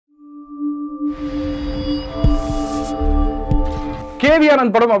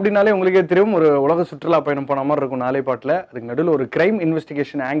KVAnand படம் அப்படினாலே உங்களுக்கே தெரியும் ஒரு உலக சுற்றுலா பயணம் போன மாதிரி இருக்கும் நாளை பாட்டுல. அதுக்கு நடுவில் ஒரு கிரைம்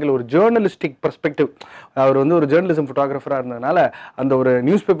இன்வெஸ்டிகேஷன் ஆங்கிள், ஒரு ஜேர்னலிஸ்டிக் பெர்ஸ்பெக்டிவ். அவர் வந்து ஒரு ஜேர்னலிசம் ஃபோட்டோகிராஃபரா இருந்ததுனால அந்த ஒரு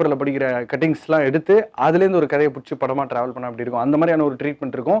நியூஸ் பேப்பர்ல படிக்கிற கட்டிங்ஸ்லாம் எடுத்து அதுலேருந்து ஒரு கதையை பிடிச்சி படமா டிராவல் பண்ண அப்படி இருக்கும். அந்த மாதிரியான ஒரு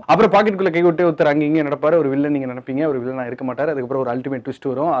ட்ரீட்மெண்ட் இருக்கும். அப்புறம் பாக்கெட்டுக்குள்ள கை விட்டு ஒருத்தர் அங்கே இங்கே நடப்பாரு. ஒரு வில்லன் நீங்க நினைப்பீங்க, ஒரு வில்லனா இருக்க மாட்டார். அதுக்கப்புறம் ஒரு அல்டிமேட் ட்விஸ்ட்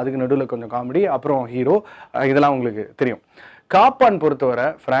வரும். அதுக்கு நடுவில் கொஞ்சம் காமெடி, அப்புறம் ஹீரோ. இதெல்லாம் உங்களுக்கு தெரியும். காப்பான் பொறுத்தவரை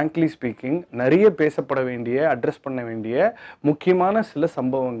ஃப்ராங்க்லி ஸ்பீக்கிங் நிறைய பேசப்பட வேண்டிய, அட்ரஸ் பண்ண வேண்டிய முக்கியமான சில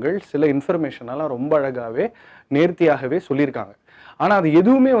சம்பவங்கள், சில இன்ஃபர்மேஷனெல்லாம் ரொம்ப அழகாகவே நேர்த்தியாகவே சொல்லியிருக்காங்க. ஆனால் அது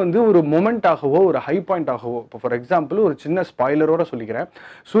எதுவுமே வந்து ஒரு மொமெண்ட்டாகவோ ஒரு ஹை பாயிண்ட் ஆகவோ, இப்போ ஃபார் எக்ஸாம்பிள் ஒரு சின்ன ஸ்பாய்லரோட சொல்லிக்கிறேன்.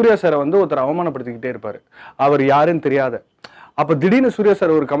 சூர்யா சாரை வந்து ஒருத்தர் அவமானப்படுத்திக்கிட்டே இருப்பார், அவர் யாருன்னு தெரியாத. அப்போ திடீர்னு சூர்யா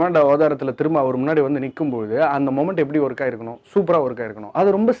சார் ஒரு கமாண்ட் அவதாரத்தில் திரும்ப அவர் முன்னாடி வந்து நிற்கும்போது அந்த மொமெண்ட் எப்படி ஒர்க் ஆயிருக்கணும், சூப்பராக ஒர்க் ஆயிருக்கணும். அது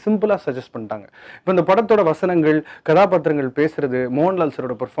ரொம்ப சிம்பிளாக சஜஸ்ட் பண்ணிட்டாங்க. இப்போ இந்த படத்தோட வசனங்கள், கதாபாத்திரங்கள் பேசுறது, மோகன்லால்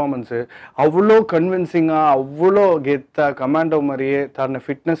சாரோட பெர்ஃபார்மன்ஸு அவ்வளோ கன்வின்சிங்காக, அவ்வளோ கெத்தாக, கமாண்டோ மாதிரியே தன்னை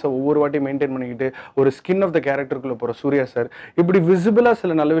ஃபிட்னஸை ஒவ்வொரு வாட்டியும் மெயின்டைன் பண்ணிக்கிட்டு ஒரு ஸ்கின் ஆஃப் த கேரக்டருக்குள்ளே போகிற சூர்யா சார், இப்படி விசிபிளாக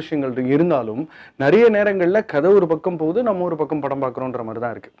சில நல்ல விஷயங்கள் இருந்தாலும் நிறைய நேரங்களில் கதை ஒரு பக்கம் போகுது, நம்ம ஒரு பக்கம் படம் பார்க்குறோன்ற மாதிரி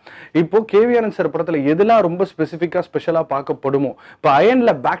தான் இருக்குது. இப்போ KVAnand சார் படத்தில் எதெல்லாம் ரொம்ப ஸ்பெசிஃபிக்காக ஸ்பெஷலாக பார்க்கப்படும். இப்போ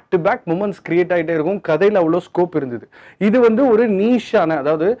அயன்ல back to back moments create ஆகிட்டே இருக்கும். கதையில் அவ்வளோ ஸ்கோப் இருந்தது. இது வந்து ஒரு நீஷான,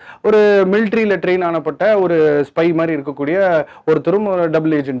 அதாவது ஒரு மிலிட்ரியில் ட்ரெயின் ஆனப்பட்ட ஒரு ஸ்பை மாதிரி இருக்கக்கூடிய ஒருத்தரும்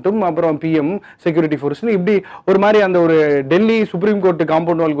டபுள் ஏஜென்ட்டும் அப்புறம் PM செக்யூரிட்டி ஃபோர்ஸ்னு இப்படி ஒரு மாதிரி அந்த ஒரு டெல்லி சுப்ரீம் கோர்ட்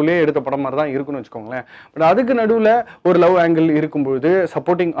காம்பவுண்ட் வால்குள்ளேயே எடுத்த படம் மாதிரி தான் இருக்குன்னு வச்சுக்கோங்களேன். பட் அதுக்கு நடுவில் ஒரு லவ் ஆங்கிள் இருக்கும்பொழுது,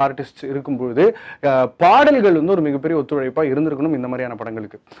 சப்போர்ட்டிங் ஆர்டிஸ்ட் இருக்கும்பொழுது, பாடல்கள் வந்து ஒரு மிகப்பெரிய ஒத்துழைப்பாக இருந்திருக்கணும் இந்த மாதிரியான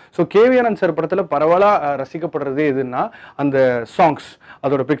படங்களுக்கு. ஸோ KVAnand சார் படத்தில் பரவலாக ரசிக்கப்படுறது எதுன்னா அந்த சாங்ஸ்,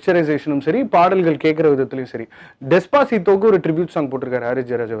 அதோட பிக்சரைசேஷனும் சரி, பாடல்கள் கேட்குற விதத்துலையும் சரி. டெஸ்பாசிட்டோக்கு ஒரு ட்ரிபியூட் சாங் போட்டிருக்காரு ஹாரிஸ்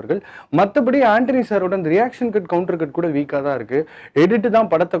ஜெயராஜ் அவர்கள். மற்றபடி ஆண்டனி சாரோட அந்த ரியாக்ஷன் கட், கவுண்டர் கட் கூட வீக்காக தான் இருக்கு. எடிட் தான்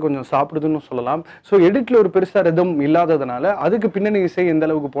படத்தை கொஞ்சம் சாப்பிடுதுன்னு சொல்லலாம். ஸோ எடிட்ல ஒரு பெருசாக ரிதம் இல்லாததுனால அதுக்கு பின்னணி இசை எந்த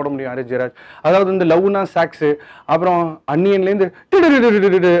அளவுக்கு போட முடியும் ஹாரிஸ் ஜெயராஜ். அதாவது இந்த லவ்னா சாக்ஸு, அப்புறம் அன்னியன்லேருந்து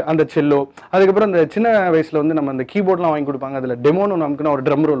அந்த செல்லோ, அதுக்கப்புறம் அந்த சின்ன வயசுல வந்து நம்ம அந்த கீபோர்ட்லாம் வாங்கி கொடுப்பாங்க, அதில் டெமோன்னு நமக்குன்னு ஒரு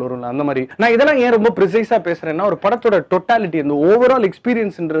ட்ரம் ரோல் வரும்ல, அந்த மாதிரி. நான் இதெல்லாம் ஏன் ரொம்ப ப்ரிசைஸாக பேசுறேன்னா, ஒரு படத்தோட டோட்டாலிட்டி, அந்த ஓவரால்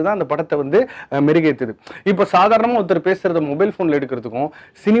எக்ஸ்பீரியன்ஸ்ன்றது தான் அந்த படத்தை வந்து மெருகேத்துது. இப்போ சாதாரணமாக ஒருத்தர் பேசுறத மொபைல் ஃபோனில் எடுக்கிறதுக்கும்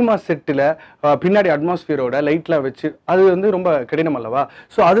சினிமா செட்டில் பின்னாடி அட்மாஸ்பியரோட லைட்லாம் வச்சு அது வந்து ரொம்ப கடினம் அல்லவா?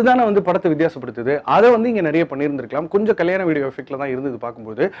 ஸோ அதுதானே வந்து படத்தை வித்தியாசப்படுத்துது. அதை வந்து இங்கே நிறைய பண்ணியிருந்திருக்கலாம். கொஞ்சம் கல்யாண வீடியோ எஃபெக்ட்ல தான் இருந்தது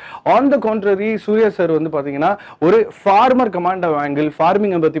பார்க்கும்போது. On the contrary Surya sir வந்து பார்த்தீங்கன்னா ஒரு ஃபார்மர் கமாண்டோ ஆங்கிள்,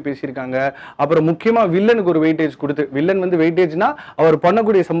 ஃபார்மிங்கை பற்றி பேசியிருக்காங்க. அப்புறம் முக்கியமாக வில்லனுக்கு ஒரு வெயிட்டேஜ் கொடுத்து, வில்லன் வந்து வெயிட்டேஜ்னா அவர்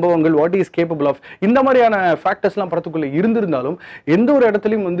பண்ணக்கூடிய சம்பவங்கள், வாட் இஸ் கேப்பபிள் ஆஃப், இந்த மாதிரியான ஃபேக்டர்ஸ்லாம் படத்துக்குள்ள இருந்திருந்தாலும் எந்த ஒரு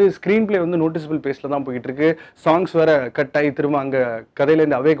இடத்துலையும் வந்து ஸ்க்ரீன் பிளே வந்து நோட்டிசபிள் பேஸ்ல தான் போயிட்டு இருக்கு. சாங்ஸ் வேற கட் ஆகி திரும்ப அங்க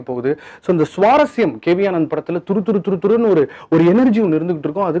கதையிலேருந்து அவேக்கு போகுது. ஸோ இந்த சுவாரஸ்யம் KVAnand படத்துல துருன்னு ஒரு எனர்ஜி ஒன்று இருந்துகிட்டு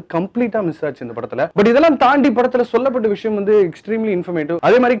இருக்கும். அது கம்ப்ளீட்டா மிஸ் ஆச்சு இந்த படத்துல. பட் இதெல்லாம் தாண்டி படத்துல சொல்லப்பட்ட விஷயம் வந்து எக்ஸ்ட்ரீம்லி இன்ஃபர்மேட்டிவ்.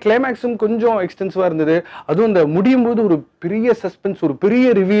 அதே மாதிரி கிளைமேக்ஸும் கொஞ்சம் எக்ஸ்டென்சிவா இருந்தது. அதுவும் அந்த முடியும் போது ஒரு பெரிய சஸ்பென்ஸ், ஒரு பெரிய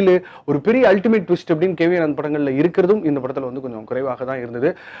ரிவீல், ஒரு பெரிய அல்டிமேட் ட்விஸ்ட் அப்படின்னு KVAnand படங்கள்ல இருக்கிறதும் இந்த படத்துல வந்து கொஞ்சம் குறைவாக தான் இருந்தது.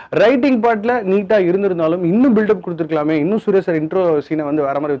 ரைட்டிங் பார்ட்ல நீட்டா இருந்திருந்தாலும் இன்னும் பில்டப் கொடுத்துருக்கலாமே, இன்னும் சூர்யா சார் இன்ட்ரோ சீனை வந்து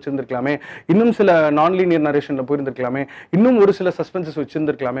வேற மாதிரி வச்சிருந்திருக்கலாமே, இன்னும் சில நான் லீனியர் நரேஷன்ல போயிருந்திருக்கலாமே, இன்னும் ஒரு சில சஸ்பென்சஸ்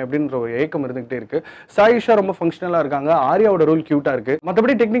வச்சிருந்திருக்கலாமே அப்படின்ற ஒரு ஏக்கம் இருந்துகிட்டே இருக்கு. சாயிஷா ரொம்ப ஃபங்க்ஷனலா இருக்காங்க, ஆர்யாவோட ரோல் கியூட்டா இருக்கு.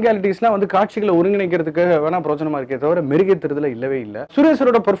 மற்றபடி டெக்னிகாலிட்டிஸ்லாம் வந்து காட்சிகளை ஒருங்கிணைக்கிறதுக்கு வேணா பிரோஜனமா இருக்கே தவிர மெருகேத்துறதுல இல்லவே இல்லை. சூர்யா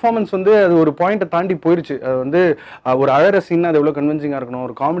சாரோட பெர்ஃபார்மன்ஸ் வந்து அது ஒரு பாயிண்ட்டை தாண்டி போயிருச்சு. அது வந்து ஒரு அழற சீன் அது எவ்வளவு கன்வின்சிங்கா இருக்கணும்,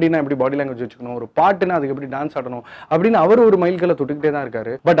 ஒரு காமெடினா எப்படி பாடி லாங்குவேஜ் வச்சுக்கணும், ஒரு பாட்டுனா அதுக்கு எப்படி டான்ஸ் ஆடணும் அப்படின்னு அவர் ஒரு மைல்கல்லை தொட்டுக்கிட்டே தான்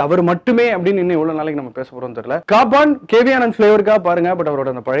இருக்காரு. பட் அவர் மட்டுமே அப்படின்னு இன்னும் எவ்வளவு நாளைக்கு நம்ம பேச போறோம் தெரியல. காப்பான் KVAnand ஃபிளேவருக்காக பாருங்க. பட் அவரோட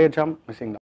அந்த பழைய சாம் மிஸ்ஸிங் தான்.